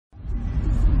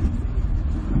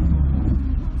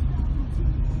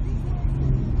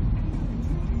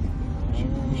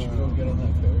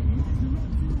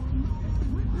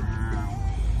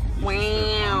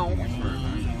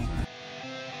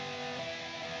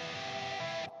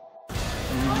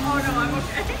Oh no, I'm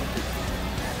okay.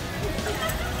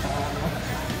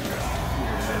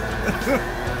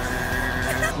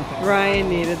 Ryan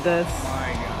needed this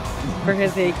for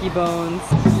his achy bones.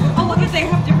 Oh look at, they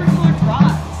have different colored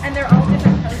rods. And they're all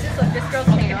different poses, so this girl's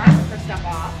taking half of her stuff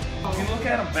off. If you look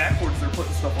at them backwards, they're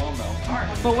putting stuff on though.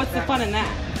 But what's the fun in that?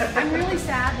 I'm really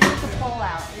sad that there's a pole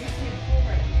out. There used to be a pole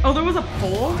right. Oh, there was a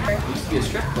pole? There used to be a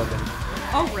strip club in.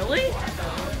 Oh, really?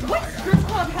 What strip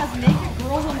club has naked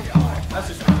girls on the floor? That's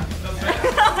just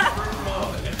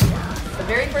The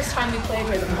very first time we played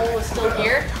where the pole was still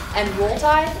here, and Roll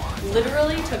Tide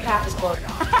literally took half his clothes.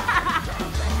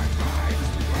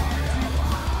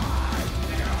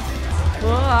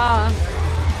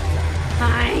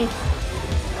 Hi.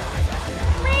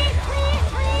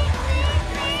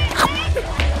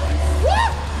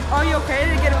 Are you okay?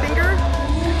 Did it get a finger?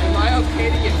 Am I okay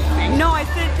to get finger? No, I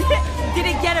said, did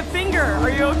it get a finger? Are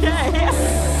you okay?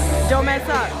 Don't mess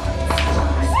up.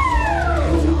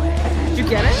 Did you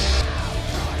get it?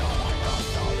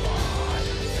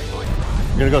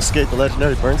 We're gonna go skate the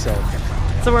legendary Burnside.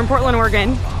 So we're in Portland,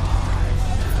 Oregon.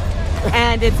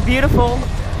 And it's beautiful.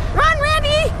 Run,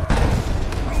 Randy!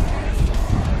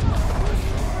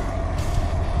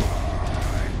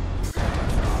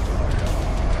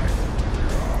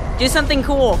 Do something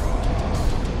cool.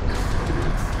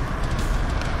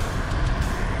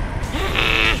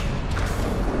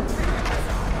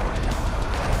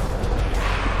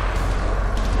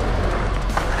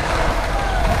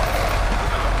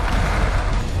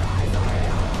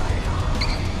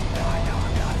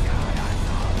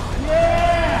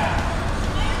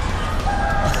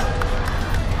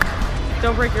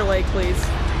 Don't break your leg, please.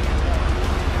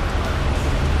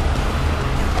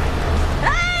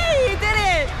 Hey, you did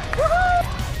it! Woohoo!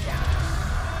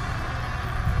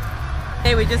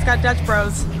 Hey, we just got Dutch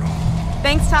Bros.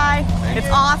 Thanks, Ty. It's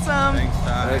awesome. Thanks,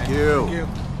 Ty. Thank you.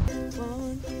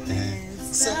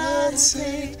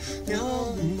 Sunset,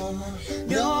 no more,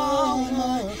 no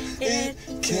more. It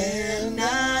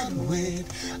cannot wait.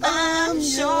 I'm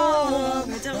sure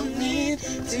I don't need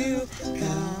to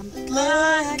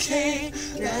complicate.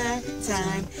 That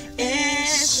time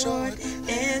is short.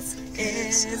 It's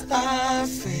our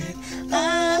fate.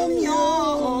 I'm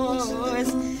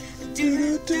yours.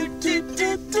 Do do do do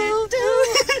do do do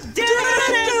do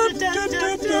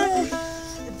do do.